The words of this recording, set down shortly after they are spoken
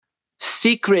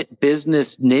secret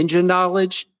business ninja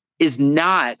knowledge is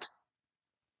not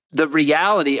the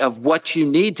reality of what you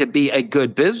need to be a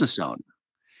good business owner.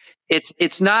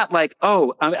 It's not like,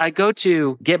 oh, I go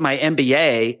to get my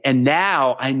MBA and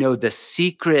now I know the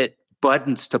secret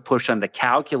buttons to push on the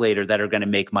calculator that are going to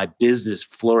make my business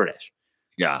flourish.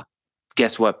 Yeah.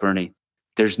 Guess what, Bernie?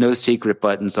 There's no secret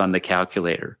buttons on the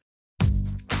calculator.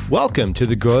 Welcome to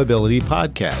the Growability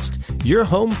Podcast, your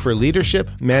home for leadership,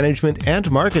 management, and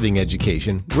marketing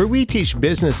education, where we teach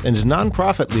business and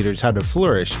nonprofit leaders how to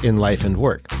flourish in life and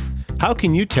work. How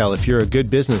can you tell if you're a good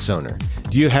business owner?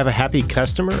 Do you have a happy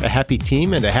customer, a happy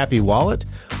team, and a happy wallet?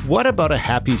 What about a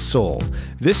happy soul?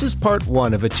 This is part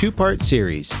one of a two-part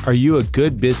series, Are You a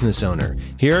Good Business Owner?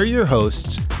 Here are your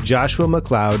hosts, Joshua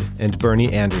McLeod and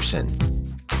Bernie Anderson.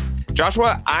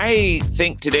 Joshua, I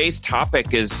think today's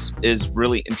topic is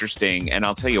really interesting, and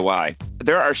I'll tell you why.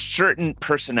 There are certain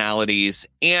personalities,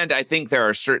 and I think there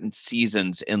are certain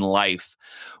seasons in life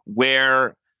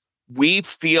where we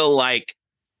feel like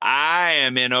I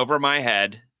am in over my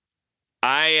head.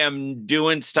 I am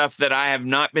doing stuff that I have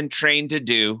not been trained to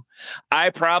do. I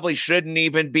probably shouldn't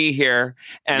even be here,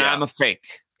 and I'm a fake.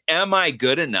 Am I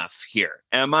good enough here?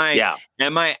 Am I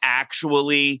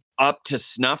actually up to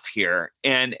snuff here?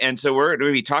 And so we're going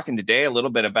to be talking today a little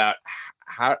bit about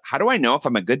how do I know if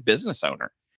I'm a good business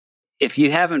owner? If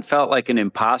you haven't felt like an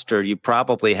imposter, you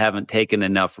probably haven't taken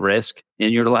enough risk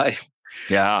in your life.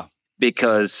 Yeah.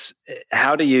 Because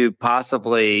how do you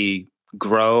possibly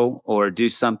grow or do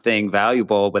something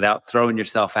valuable without throwing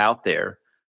yourself out there?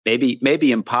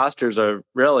 Maybe imposters are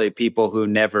really people who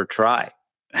never try.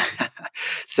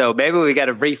 So maybe we got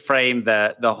to reframe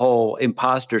the whole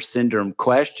imposter syndrome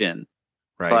question.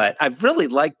 Right. But I've really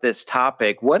liked this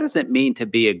topic. What does it mean to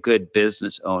be a good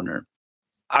business owner?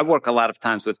 I work a lot of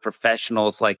times with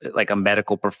professionals like a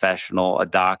medical professional, a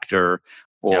doctor,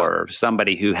 or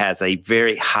somebody who has a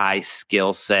very high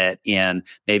skill set in,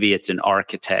 maybe it's an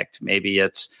architect, maybe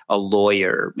it's a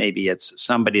lawyer, maybe it's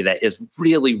somebody that is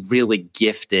really, really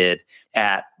gifted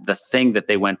at the thing that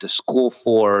they went to school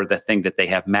for, the thing that they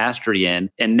have mastery in.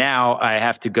 And now I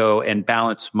have to go and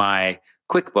balance my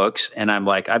QuickBooks. And I'm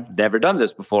like, I've never done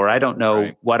this before. I don't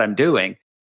know what I'm doing.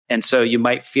 And so you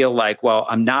might feel like, well,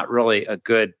 I'm not really a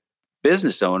good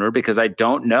business owner because I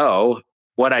don't know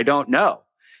what I don't know.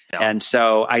 Yeah. And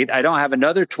so I don't have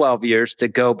another 12 years to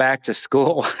go back to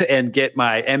school and get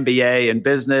my MBA in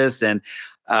business. And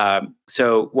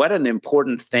so what an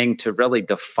important thing to really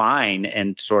define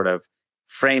and sort of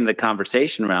frame the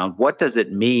conversation around. What does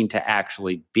it mean to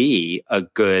actually be a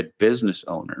good business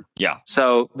owner? Yeah.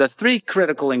 So the three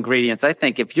critical ingredients, I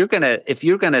think, if you're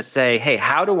gonna say, hey,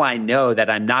 how do I know that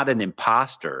I'm not an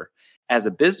imposter as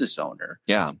a business owner?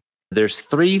 Yeah. There's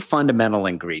three fundamental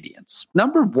ingredients.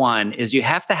 Number one is you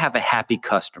have to have a happy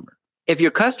customer. If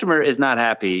your customer is not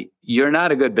happy, you're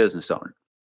not a good business owner.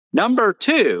 Number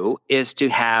two is to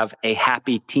have a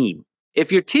happy team.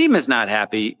 If your team is not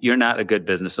happy, you're not a good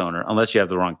business owner unless you have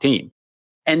the wrong team.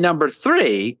 And number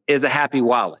three is a happy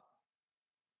wallet.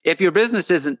 If your business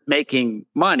isn't making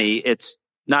money, it's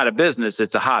not a business,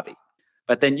 it's a hobby.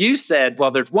 But then you said,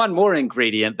 well, there's one more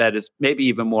ingredient that is maybe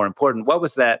even more important. What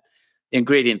was that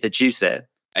ingredient that you said?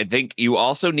 I think you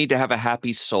also need to have a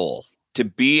happy soul. To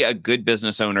be a good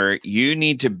business owner, you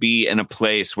need to be in a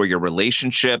place where your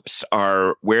relationships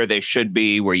are where they should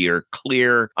be, where you're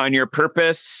clear on your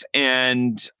purpose,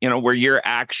 and where you're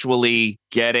actually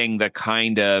getting the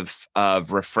kind of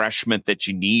refreshment that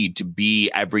you need to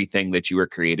be everything that you were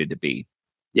created to be.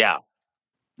 Yeah.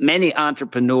 Many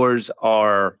entrepreneurs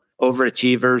are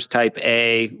overachievers, type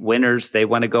A, winners. They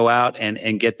want to go out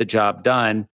and get the job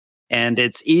done. And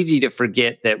it's easy to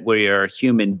forget that we are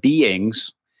human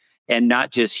beings and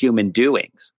not just human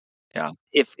doings. Yeah.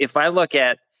 If I look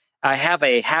at, I have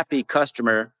a happy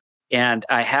customer and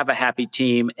I have a happy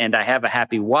team and I have a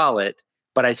happy wallet,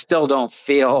 but I still don't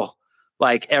feel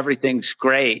like everything's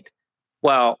great.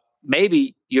 Well,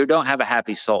 maybe you don't have a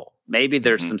happy soul. Maybe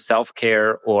there's some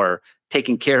self-care or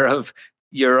taking care of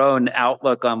your own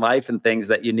outlook on life and things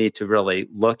that you need to really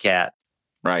look at.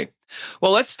 Right.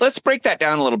 Well, let's break that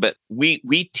down a little bit.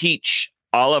 We teach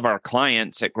all of our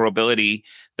clients at Growability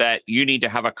that you need to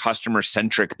have a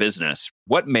customer-centric business.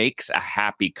 What makes a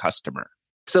happy customer?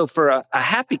 So for a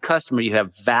happy customer, you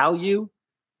have value,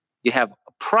 you have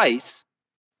price,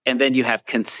 and then you have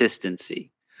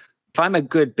consistency. If I'm a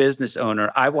good business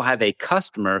owner, I will have a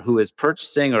customer who is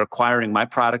purchasing or acquiring my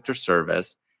product or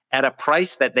service at a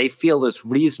price that they feel is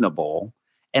reasonable,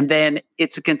 and then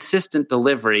it's a consistent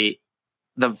delivery.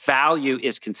 The value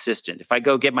is consistent. If I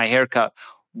go get my hair cut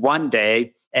one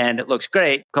day and it looks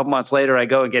great, a couple months later, I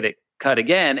go and get it cut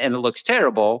again and it looks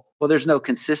terrible. Well, there's no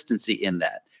consistency in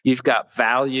that. You've got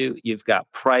value, you've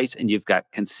got price, and you've got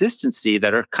consistency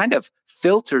that are kind of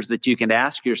filters that you can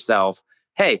ask yourself,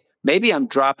 hey, maybe I'm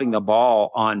dropping the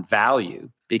ball on value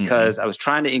because I was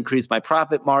trying to increase my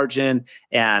profit margin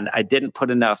and I didn't put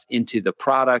enough into the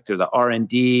product or the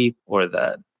R&D or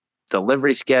the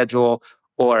delivery schedule,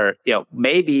 or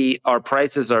maybe our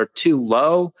prices are too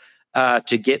low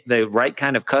to get the right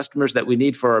kind of customers that we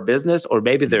need for our business, or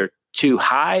maybe they're too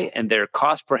high and they're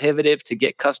cost prohibitive to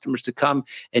get customers to come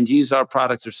and use our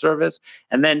product or service.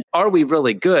 And then are we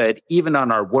really good even on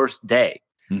our worst day?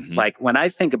 Like when I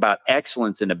think about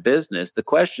excellence in a business, the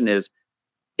question is,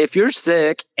 if you're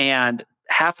sick and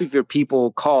half of your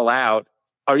people call out,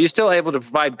 are you still able to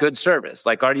provide good service?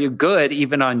 Like, are you good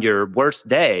even on your worst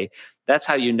day? That's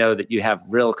how you know that you have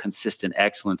real consistent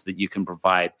excellence that you can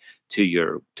provide to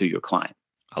your client.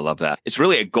 I love that. It's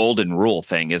really a golden rule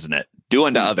thing, isn't it? Do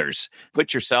unto others.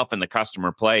 Put yourself in the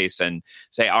customer place and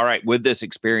say, all right, would this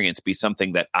experience be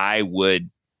something that I would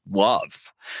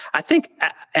love? I think,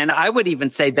 and I would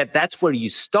even say that that's where you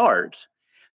start.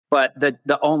 But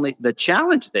the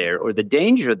challenge there, or the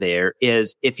danger there,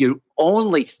 is if you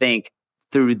only think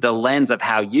through the lens of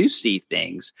how you see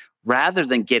things, rather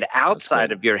than get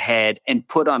outside of your head and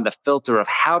put on the filter of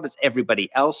how does everybody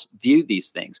else view these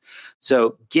things.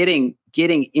 So getting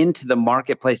into the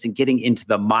marketplace and getting into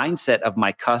the mindset of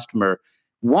my customer.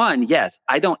 One, yes,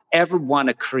 I don't ever want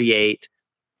to create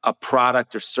a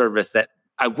product or service that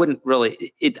I wouldn't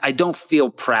really, I don't feel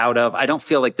proud of. I don't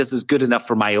feel like this is good enough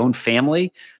for my own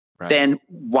family. Right. Then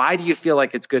why do you feel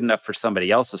like it's good enough for somebody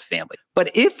else's family?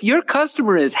 But if your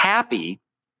customer is happy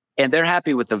and they're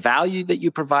happy with the value that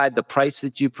you provide, the price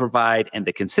that you provide, and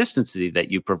the consistency that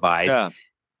you provide,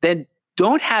 then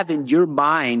don't have in your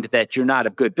mind that you're not a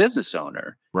good business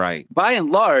owner. Right. By and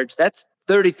large, that's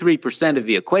 33% of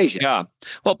the equation. Yeah.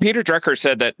 Well, Peter Drucker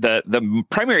said that the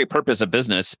primary purpose of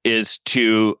business is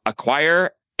to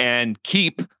acquire and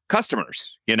keep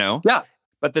customers, Yeah.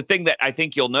 But the thing that I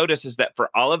think you'll notice is that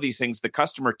for all of these things, the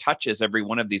customer touches every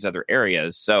one of these other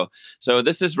areas. So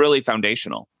this is really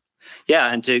foundational.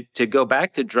 Yeah. And to go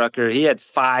back to Drucker, he had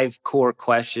 5 core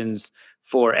questions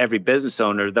for every business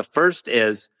owner. The first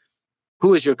is,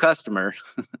 who is your customer?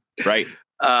 Right.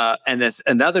 And that's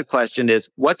another question is,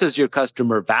 what does your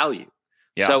customer value?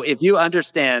 Yeah. So if you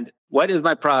understand, what is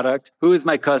my product? Who is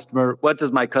my customer? What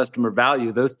does my customer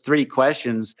value? Those 3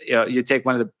 questions, you take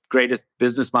one of the greatest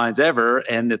business minds ever,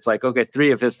 and it's like, okay,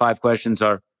 3 of his 5 questions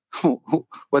are,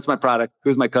 what's my product?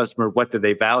 Who's my customer? What do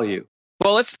they value?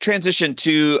 Well, let's transition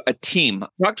to a team.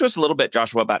 Talk to us a little bit,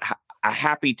 Joshua, about a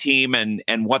happy team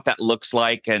and what that looks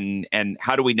like, and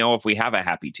how do we know if we have a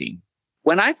happy team?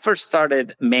 When I first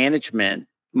started management,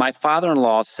 my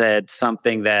father-in-law said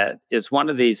something that is one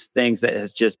of these things that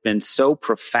has just been so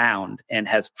profound and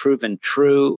has proven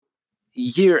true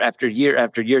year after year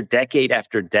after year, decade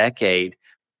after decade.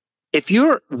 If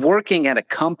you're working at a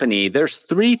company, there's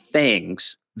 3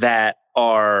 things that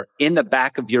are in the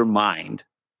back of your mind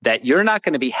that you're not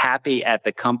going to be happy at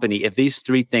the company if these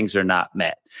 3 things are not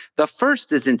met. The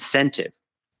first is incentive.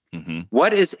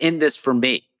 What is in this for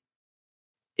me?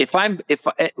 If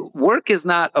work is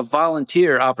not a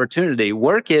volunteer opportunity,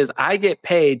 work is I get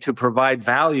paid to provide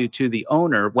value to the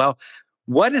owner. Well,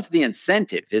 what is the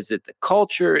incentive? Is it the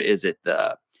culture? Is it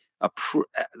the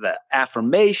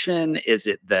affirmation? Is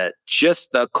it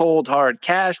just the cold hard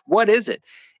cash? What is it?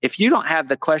 If you don't have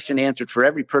the question answered for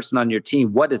every person on your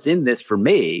team, what is in this for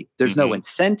me? There's no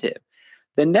incentive.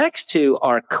 The next 2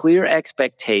 are clear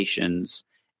expectations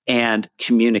and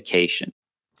communication.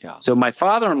 Yeah. So my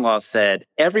father-in-law said,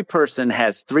 every person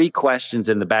has 3 questions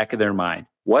in the back of their mind.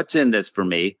 What's in this for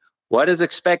me? What is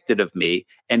expected of me?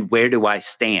 And where do I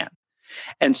stand?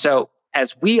 And so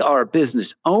as we are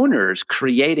business owners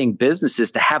creating businesses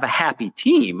to have a happy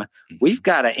team, we've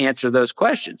got to answer those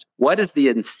questions. What is the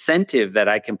incentive that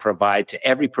I can provide to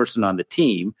every person on the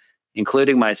team,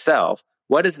 including myself?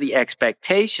 What is the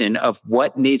expectation of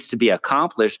what needs to be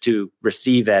accomplished to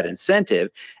receive that incentive?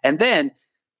 And then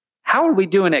how are we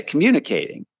doing at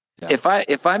communicating? Yeah.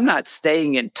 If I'm not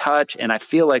staying in touch and I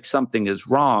feel like something is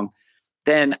wrong,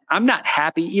 then I'm not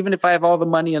happy, even if I have all the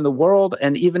money in the world,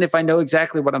 and even if I know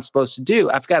exactly what I'm supposed to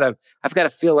do. I've got to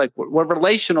feel like we're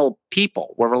relational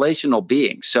people, we're relational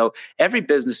beings. So every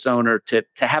business owner, to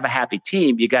have a happy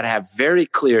team, you got to have very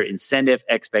clear incentive,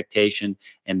 expectation,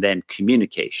 and then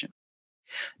communication.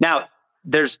 Now,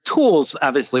 there's tools.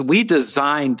 Obviously, we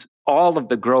designed all of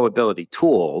the growability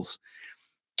tools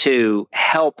to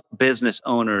help business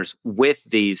owners with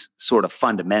these sort of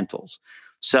fundamentals.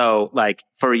 So like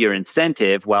for your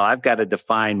incentive, well, I've got to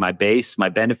define my base, my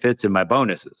benefits, and my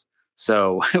bonuses.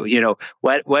 So,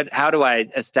 how do I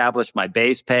establish my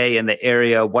base pay in the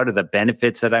area? What are the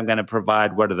benefits that I'm going to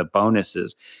provide? What are the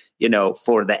bonuses?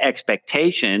 For the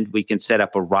expectation, we can set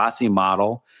up a RASI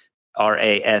model,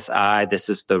 RASI. This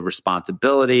is the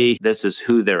responsibility. This is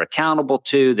who they're accountable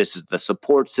to. This is the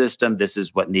support system. This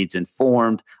is what needs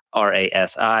informed,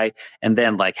 RASI. And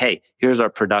then hey, here's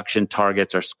our production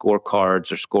targets, our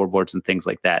scorecards, our scoreboards, and things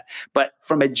like that. But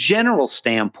from a general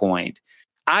standpoint,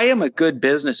 I am a good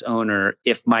business owner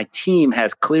if my team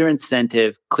has clear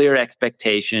incentive, clear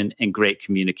expectation, and great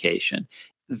communication.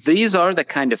 These are the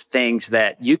kind of things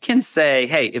that you can say,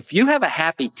 hey, if you have a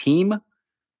happy team,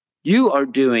 you are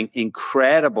doing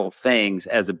incredible things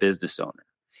as a business owner.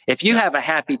 If you have a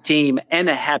happy team and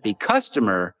a happy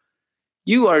customer,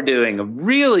 you are doing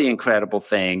really incredible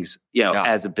things,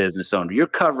 as a business owner. You're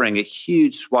covering a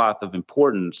huge swath of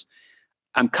importance.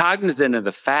 I'm cognizant of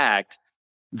the fact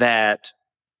that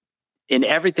in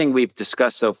everything we've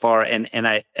discussed so far, and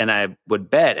I would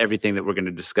bet everything that we're going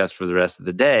to discuss for the rest of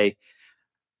the day,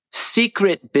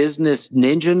 secret business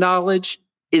ninja knowledge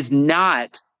is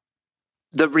not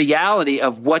the reality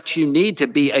of what you need to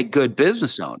be a good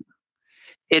business owner.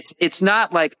 It's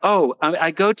not like,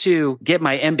 I go to get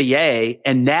my MBA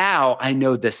and now I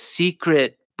know the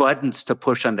secret buttons to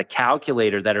push on the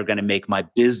calculator that are going to make my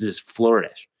business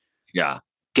flourish. Yeah.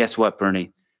 Guess what,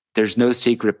 Bernie? There's no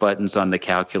secret buttons on the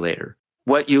calculator.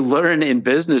 What you learn in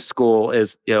business school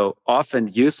is, often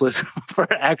useless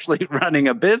for actually running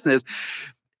a business.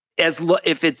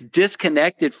 If it's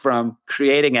disconnected from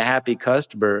creating a happy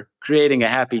customer, creating a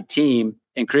happy team,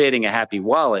 and creating a happy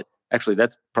wallet. Actually,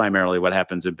 that's primarily what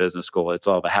happens in business school. It's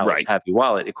all the happy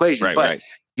wallet equation. But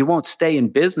you won't stay in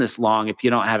business long if you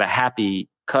don't have a happy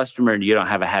customer and you don't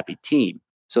have a happy team.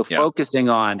 So focusing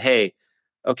on, hey,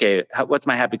 okay, what's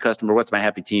my happy customer? What's my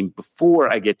happy team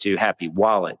before I get to happy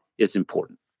wallet is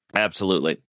important.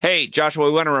 Absolutely. Hey, Joshua,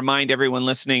 we want to remind everyone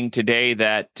listening today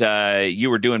that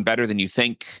you are doing better than you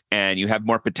think and you have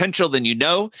more potential than you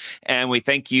know. And we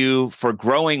thank you for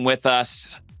growing with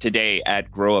us today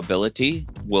at Growability.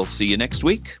 We'll see you next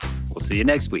week.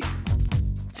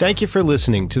 Thank you for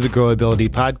listening to the Growability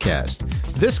Podcast.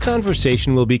 This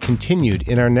conversation will be continued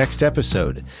in our next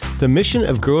episode. The mission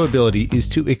of Growability is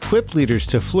to equip leaders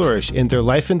to flourish in their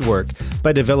life and work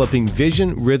by developing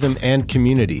vision, rhythm, and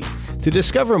community. To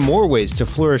discover more ways to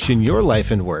flourish in your life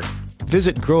and work,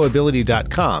 visit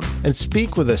growability.com and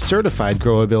speak with a certified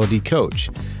Growability coach.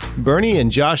 Bernie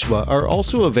and Joshua are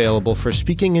also available for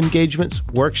speaking engagements,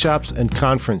 workshops, and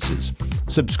conferences.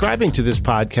 Subscribing to this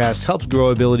podcast helps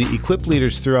Growability equip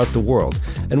leaders throughout the world,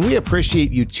 and we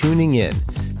appreciate you tuning in.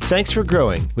 Thanks for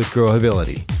growing with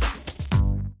Growability.